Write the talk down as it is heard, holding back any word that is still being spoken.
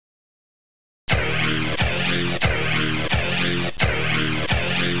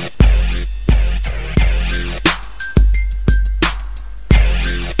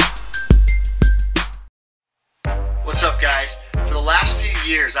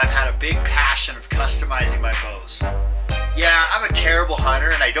years, I've had a big passion of customizing my bows. Yeah, I'm a terrible hunter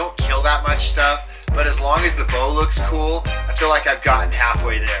and I don't kill that much stuff, but as long as the bow looks cool, I feel like I've gotten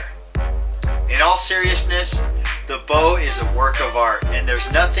halfway there. In all seriousness, the bow is a work of art, and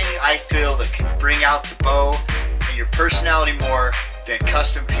there's nothing I feel that can bring out the bow and your personality more than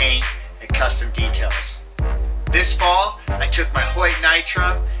custom paint and custom details. This fall, I took my Hoyt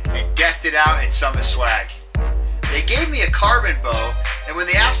Nitrum and decked it out in Summit Swag. They gave me a carbon bow, and when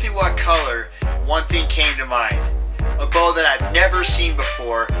they asked me what color, one thing came to mind. A bow that I've never seen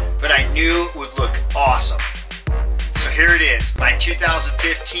before, but I knew would look awesome. So here it is, my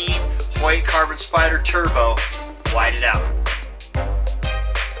 2015 Hoyt Carbon Spyder Turbo, whited out.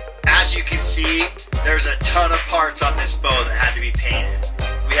 As you can see, there's a ton of parts on this bow that had to be painted.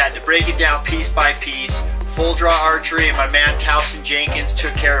 We had to break it down piece by piece. Full Draw Archery and my man Towson Jenkins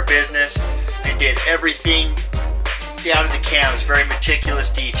took care of business and did everything down to the cams, very meticulous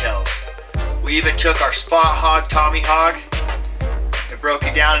details. We even took our spot hog Tommy hog and broke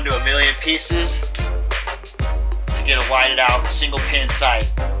it down into a million pieces to get a whited out single pin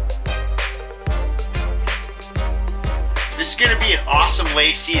sight. This is going to be an awesome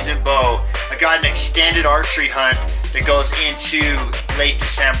late season bow. I got an extended archery hunt that goes into late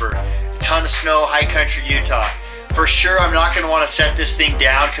December. A ton of snow, high country Utah. For sure I'm not going to want to set this thing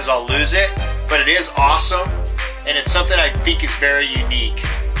down because I'll lose it, but it is awesome and it's something I think is very unique.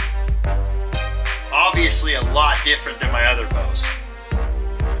 Obviously a lot different than my other bows.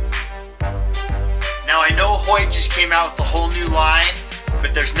 Now I know Hoyt just came out with a whole new line,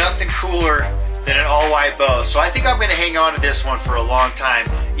 but there's nothing cooler than an all-white bow. So I think I'm going to hang on to this one for a long time,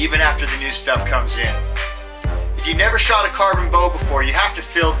 even after the new stuff comes in. If you never shot a carbon bow before, you have to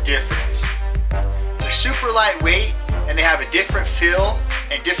feel the difference. They're super lightweight, and they have a different feel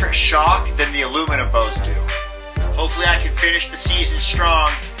and different shock than the aluminum bows do. Hopefully I can finish the season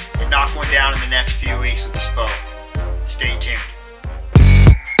strong and knock one down in the next few weeks with this bow. Stay tuned.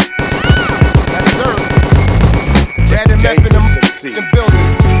 Yes, sir. Brandon Meth and them